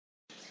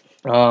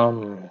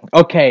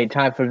Okay,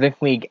 time for this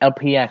week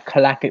LPS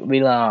Classic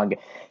Vlog.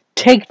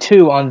 Take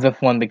two on this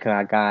one because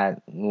I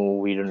got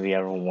weirder than the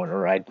other one,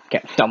 or I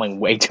kept stumbling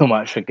way too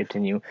much to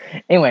continue.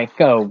 Anyway,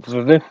 so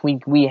for this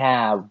week we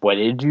have What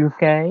Did You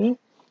Say?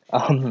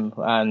 I'm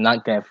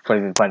not gonna play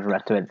the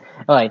rest of it.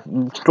 Alright,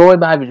 story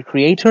by the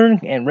creator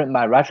and written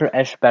by Roger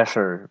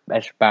Espesser,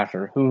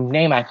 whose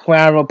name I swear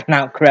I will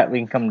pronounce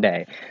correctly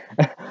someday.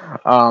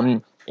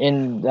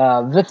 In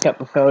this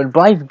episode,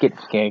 Blythe gets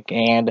sick,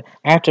 and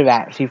after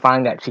that, she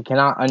finds that she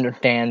cannot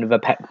understand the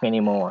pets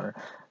anymore.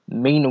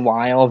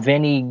 Meanwhile,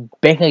 Vinny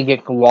basically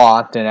gets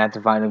lost and has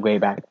to find his way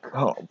back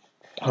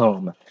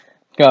home.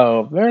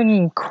 So,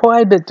 there's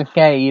quite a bit to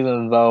say,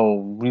 even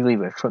though really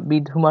there shouldn't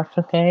be too much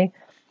to say.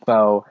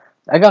 So,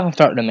 I gotta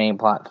start the main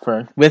plot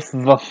first with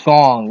the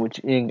song, which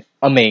is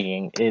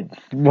amazing. It's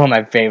one of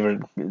my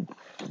favorites.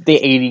 The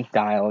 80s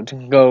style.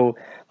 Just go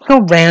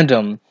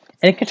random.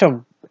 And it gets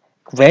a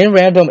very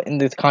random in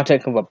this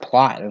context of a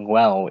plot as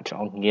well, which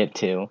I'll get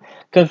to.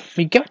 Because if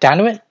you get down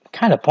to it,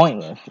 kind of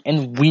pointless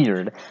and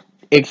weird.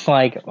 It's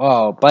like,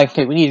 oh, Black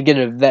Kid, we need to get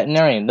a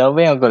veterinarian. No,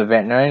 we don't go to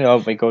veterinarian.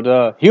 Oh, we go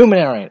to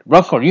humanarian.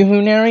 Russell, are you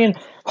humanarian?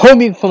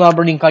 Homie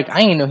celebrity, like,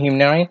 I ain't no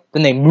humanarian.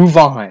 Then they move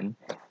on.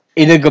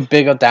 It's like a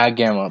big old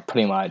gamma,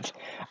 pretty much.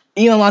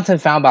 Even lots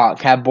of found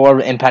out had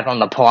more impact on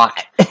the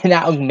plot. And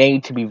that was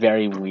made to be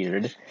very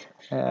weird.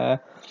 Go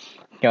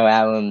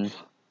Alan.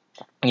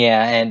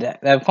 Yeah, and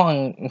that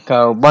song,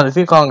 so, but if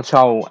you call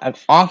so,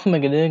 as awesome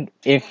as it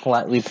is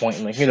slightly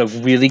pointless. You know,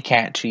 really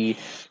catchy,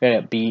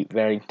 very upbeat,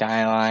 very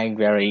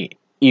dialogue,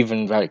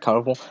 even very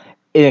colorful.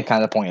 It is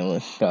kind of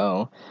pointless,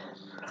 so.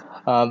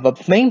 But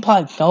the main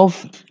plot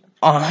itself,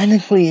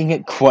 honestly, it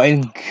get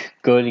quite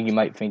good as you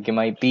might think it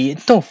might be.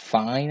 It's still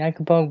fine, I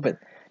suppose, but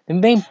the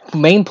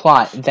main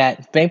plot,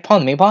 the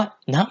main plot,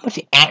 not much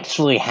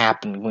actually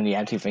happened when you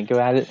actually think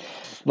about it.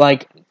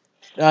 Like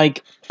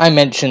I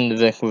mentioned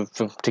this with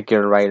a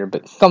particular writer,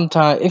 but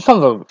sometimes it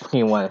comes up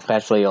one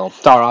especially. It'll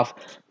start off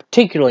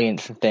particularly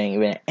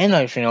interesting, and end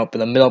up up in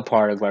the middle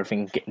part of where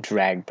things get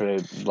dragged through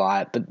a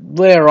lot. But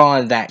later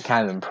on, that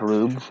kind of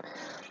improves.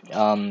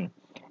 And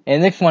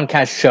this one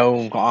kind of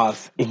shows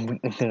off in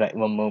like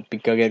one moment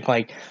because it's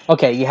like,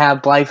 okay, you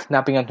have Blythe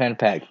snapping on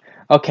Peg.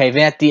 Okay,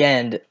 then at the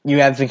end, you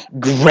have this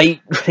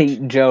great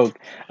joke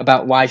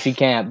about why she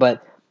can't,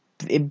 but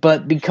in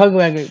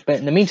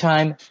the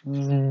meantime,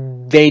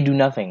 they do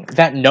nothing. In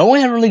fact, no one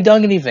has really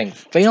done anything.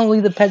 They don't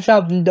leave the pet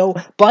shop. No,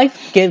 Blythe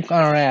gets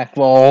on her act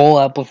for a whole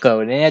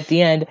episode, and at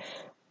the end,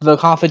 the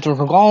conflict was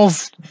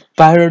resolved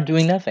by her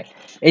doing nothing.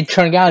 It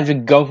turned out to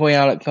go away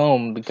out at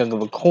home because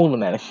of a cold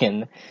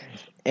medicine,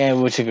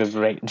 and which is a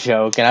great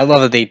joke. And I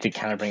love that they did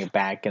kind of bring it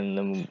back in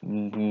the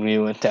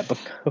newest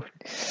episode.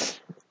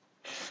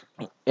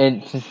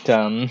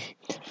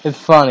 It's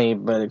funny,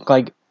 but it's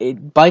like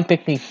Bike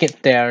Picnic gets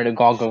there to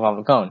go off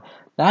the cone.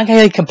 Not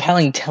really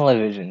compelling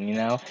television, you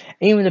know.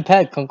 Even the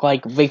pets look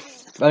like they.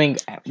 I mean,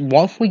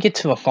 once we get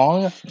to the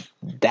song,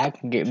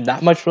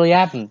 not much really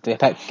happens. The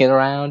pets get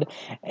around,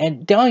 and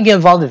they don't get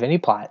involved with any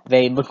plot.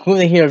 They look who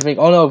they hear, think,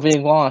 oh no,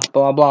 Vinny's lost,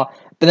 blah blah blah.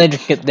 But they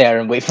just get there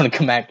and wait for them to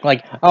come back.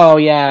 Like, oh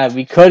yeah,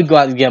 we could go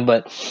out again,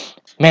 but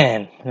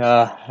man,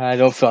 I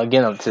don't feel like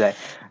getting them today.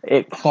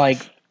 It's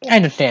like I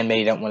understand maybe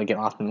you don't want to get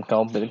off them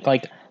cold, but it's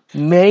like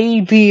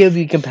maybe it'd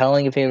be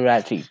compelling if they would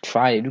actually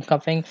try to do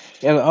something.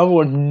 In other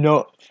words,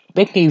 no.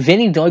 Basically,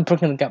 Vinny's the only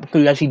person in the gap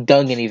who actually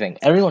done anything.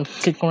 Everyone's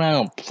kicking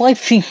around.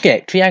 Plus, she's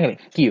sick. She's not an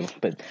excuse,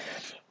 but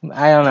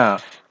I don't know.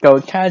 So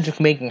it's kind of just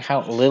making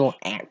how little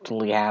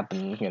actually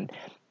happens, and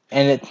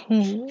it's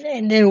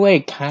in a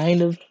way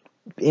kind of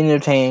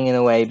entertaining in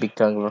a way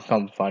because of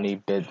some funny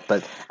bits.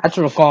 But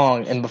after the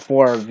song and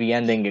before the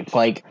ending, it's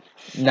like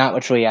not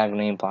much really has the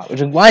main plot,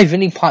 which is why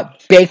Vinny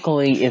plot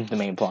basically is the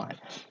main plot.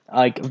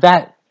 Like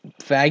that.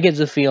 I get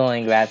the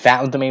feeling that that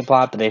was the main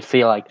plot, but they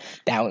feel like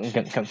that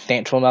wasn't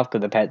substantial enough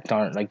because the pets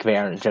aren't like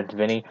there and just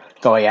Vinny.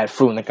 So they had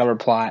food in the cover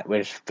plot,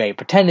 which they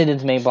pretended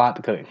is the main plot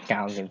because it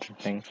sounds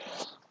interesting.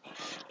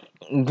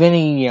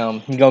 Vinny, I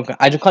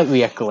just like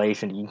the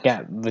escalation. You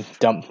get the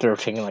dumpster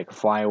taking like a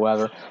fly or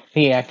whatever.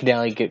 He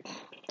accidentally gets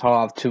taught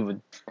off to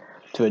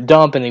a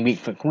dump and they meet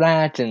for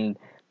rat and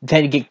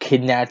then get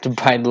kidnapped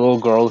by little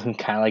girls who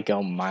kind of like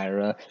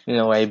Elmira in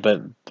a way,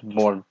 but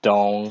more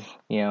dull,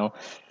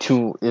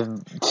 to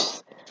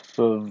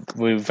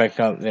we pick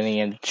up Vinny,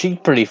 and she's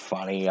pretty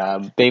funny.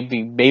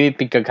 Baby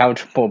pick a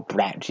couch full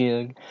brat.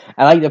 I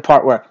like the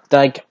part where they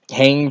like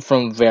hang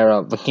from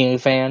Vera, the King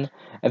fan,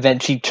 and then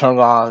she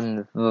turned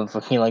on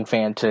the King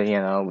fan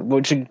to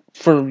which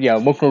for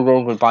most of the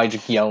world would probably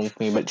just yell at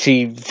me, but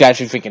she's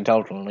actually freaking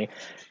intelligently.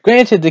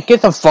 Granted, the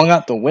kids have flung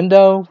out the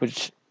window,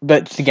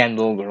 but again,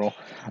 little girl.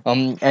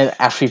 And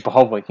actually,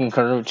 hopefully,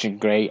 concur, which is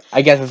great.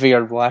 I guess I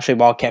figured, well, actually,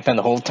 ball kept in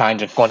the whole time,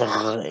 just going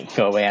to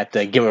go away at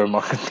to give her a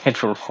more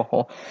potential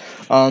role.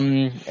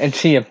 And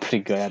she is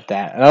pretty good at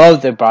that. And I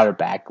love they brought her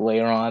back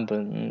later on, but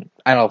I don't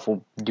know if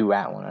we'll do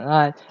that one or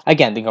not.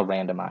 Again, I think a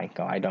random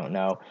icon, I don't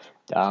know.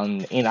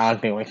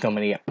 Honestly, so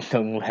many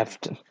episodes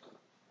left.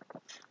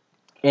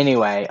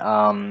 Anyway,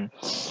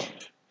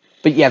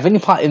 But yeah, Vinny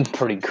Pot is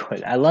pretty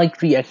good. I like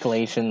the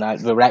explanation that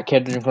the rat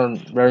characters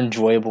were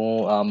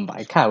enjoyable.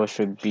 I kind of wish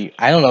it'd be.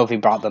 I don't know if he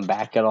brought them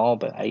back at all,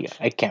 but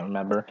I can't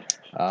remember.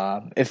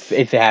 If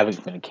they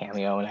haven't been a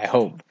cameo, and I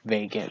hope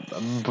they get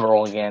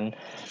Burl again.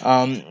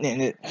 And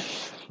it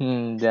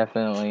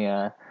definitely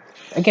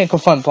again, a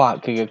fun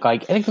plot.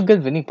 Like I think a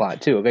good Vinny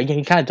plot too. Like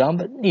he's kind of dumb,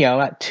 but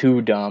not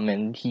too dumb,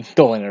 and he's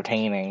still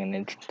entertaining and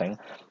interesting.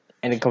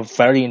 And it's a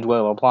very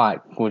enjoyable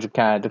plot, which is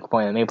kind of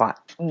disappointing. The main plot,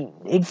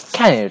 it's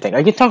kind of entertaining.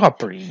 Like, it's not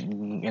pretty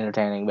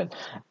entertaining, but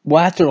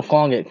after a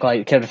long, it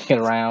like characters get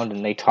around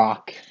and they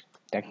talk.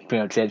 That's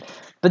pretty much it.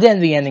 But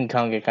then the ending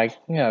comes, it's like,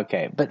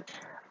 okay. But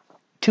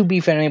to be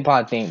fair, the main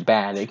plot ain't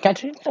bad. It's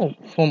actually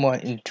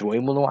somewhat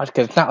enjoyable to watch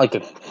because it's not like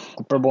a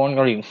super boring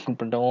or even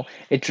super dull.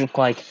 It's just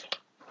like,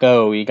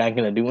 go, you guys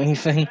gonna do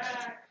anything?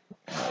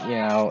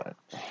 I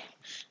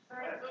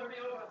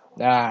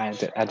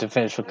had to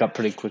finish look up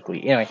pretty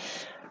quickly. Anyway.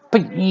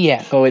 But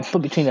yeah, so it's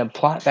put between a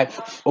plot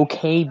that's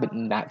okay, but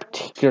not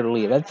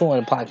particularly eventful,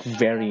 and a plot that's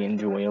very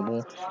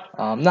enjoyable.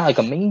 Not like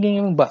a main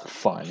game, but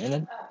fun.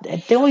 And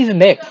they don't even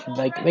mix.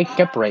 Like, they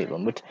separate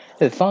them, which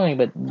is fine,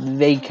 but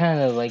they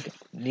kind of, like,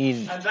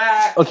 need... I'm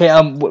back! Okay,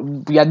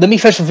 yeah, let me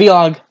finish the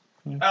vlog!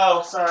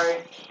 Oh, sorry.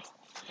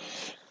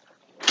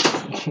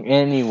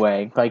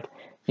 Anyway, like,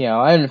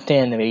 I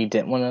understand that they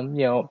didn't want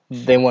to,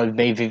 they wanted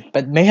maybe,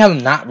 but maybe have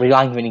them not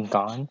realize when he's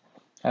gone.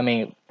 I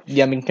mean,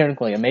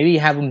 technically, maybe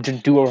have them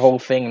just do a whole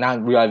thing and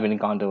not realize when he's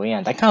gone to the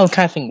end. That kind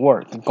of thing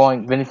works.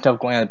 Vinny stuff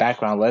going on the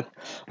background with,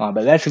 but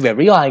that should be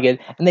realizing it,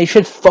 and they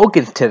should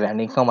focus to that.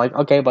 And I'm like,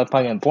 okay, but it's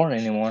probably not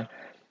important anymore.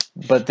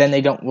 But then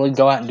they don't really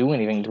go out and do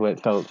anything to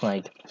it, so it's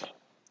like,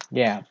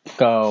 yeah,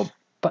 so,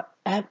 but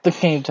at the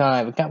same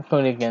time, it got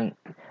put again,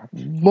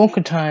 most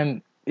of the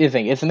time, if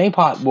the main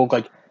plot will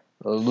like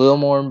a little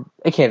more.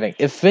 Okay, think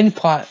if the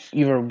plot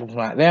either was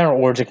not there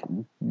or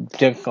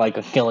just like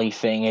a silly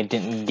thing, it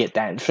didn't get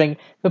that interesting,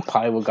 it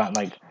probably would got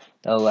like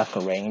a lesser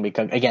rating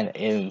because again,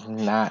 it is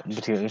not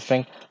particularly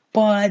interesting.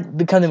 But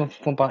because the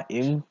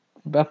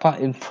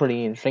plot is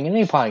pretty interesting, and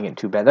they probably get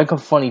too bad. Like a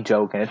funny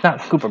joke, and it's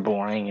not super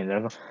boring, and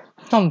there's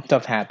some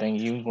stuff happening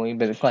usually,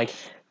 but it's like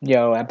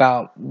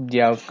about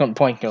some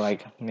point you're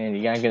like, man,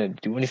 you guys gonna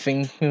do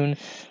anything soon?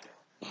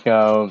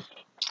 So.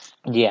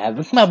 Yeah,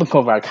 this map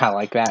cover I kind of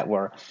like that,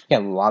 where a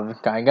lot of this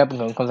guy got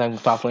because I'm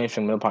softly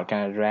interesting middle part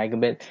kind of drag a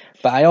bit,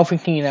 but I also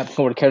think an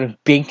episode where the characters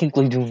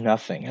basically do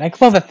nothing, and I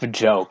suppose that's a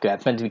joke.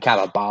 That's meant to be kind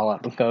of a ball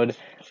episode,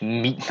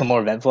 meet some more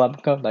eventful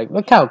episode. Like,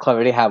 look how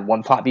clever they have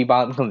one plot be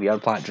ball episode, the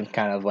other plot just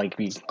kind of like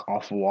be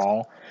off the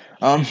wall.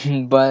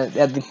 But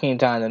at the same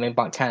time, the main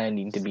plot kind of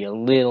needs to be a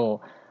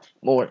little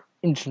more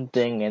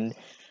interesting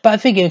But I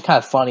think it's kind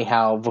of funny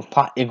how the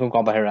plot is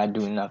going by her not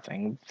doing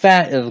nothing.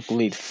 That is at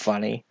least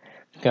funny.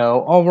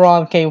 So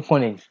overall, the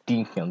point is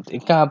decent.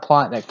 It's got a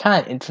plot that's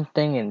kind of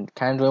interesting and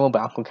kind of enjoyable,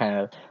 but also kind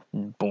of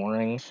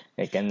boring.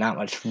 Like, not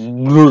much,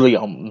 really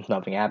almost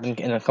nothing happens.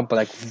 And a couple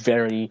like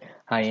very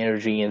high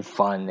energy and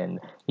fun,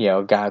 and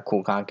got a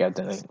cool concept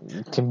and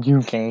a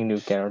communicating new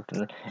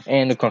character,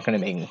 and the course kind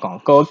of making a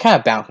song. So it kind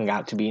of bouncing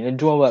out to be an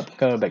enjoyable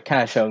episode, but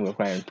kind of showing with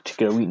my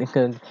particular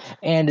weaknesses,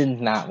 and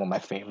it's not one of my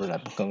favorite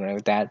episodes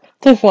like that.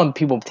 This one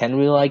people tend to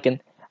really like, and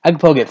I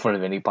could probably get for the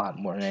Vinny plot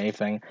more than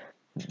anything.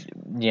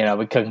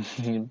 Because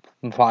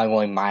probably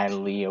only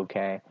mildly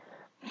okay.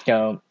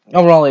 So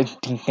overall, it's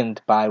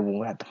decent, but I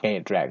will have to pay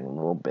it drag a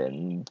little bit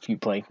in a few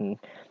places.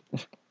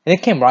 And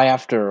it came right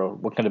after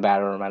What Kind of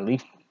Batter my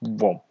least.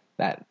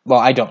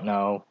 I don't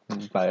know,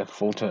 but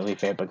ultimately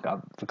fair, but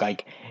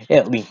like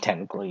at least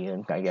technically,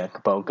 I guess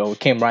it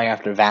came right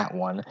after that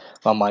one.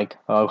 So I'm like,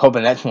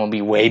 hoping the next one will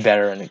be way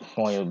better, and it's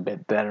only a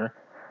bit better.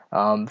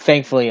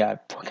 Thankfully, I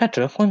got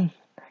this one.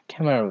 I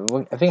can't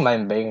remember. I think it might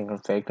have been Bacon or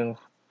Faking.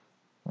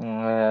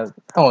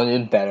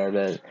 It's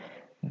better,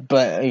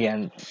 but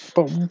again,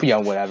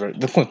 whatever.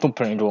 The one's still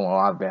pretty enjoyable a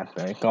lot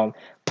better. So,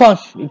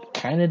 plus, it's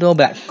kind of dull,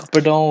 but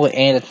super dull,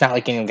 and it's not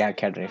like anyone got to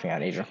catch anything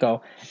out of Asia.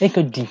 So, it's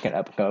a decent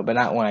episode, but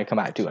not one I come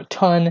back to a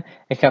ton,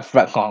 except for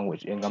that song,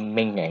 which is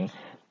amazing.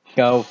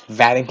 So,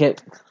 that is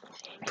it.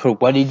 So,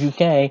 what did you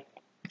say?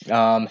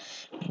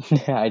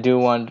 I do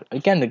want,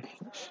 again,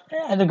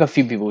 I think a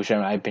few people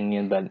share my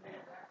opinion, but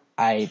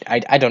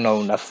I don't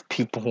know enough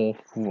people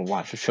who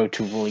watch the show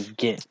to really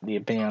get the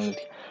opinion on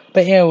it.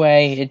 But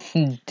anyway, it's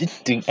not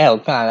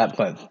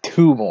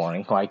too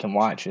boring, so I can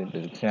watch it,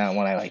 but it's not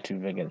one I like to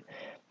really.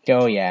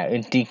 So yeah,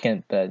 it's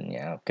decent, but could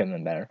have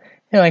been better.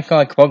 Anyway, so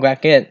like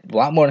back it, a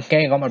lot more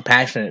than a lot more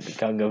passionate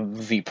because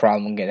of the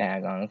problem get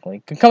had,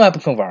 honestly. Could come up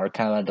with our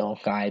kind of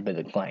adult guy, but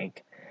it's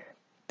like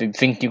the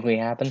things usually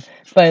happen.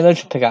 But let's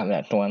just pick out the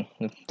next one.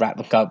 Let's wrap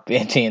it up.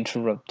 He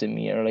interrupted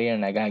me earlier,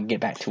 and I gotta get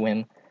back to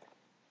him.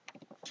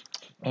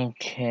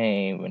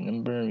 Okay, what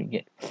number we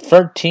get?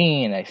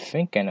 13. I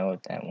think I know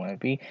what that one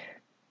would be.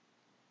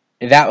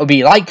 That would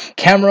be Like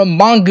Camera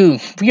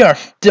Mongoose. We are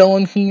still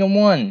in Season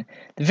 1.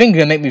 The thing's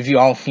gonna make me view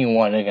all Season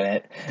 1, isn't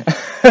it?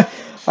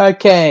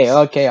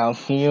 okay, I'll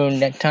see you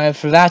next time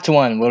for that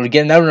one. We'll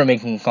get another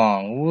making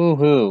song.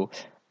 Woohoo.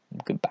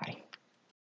 Goodbye.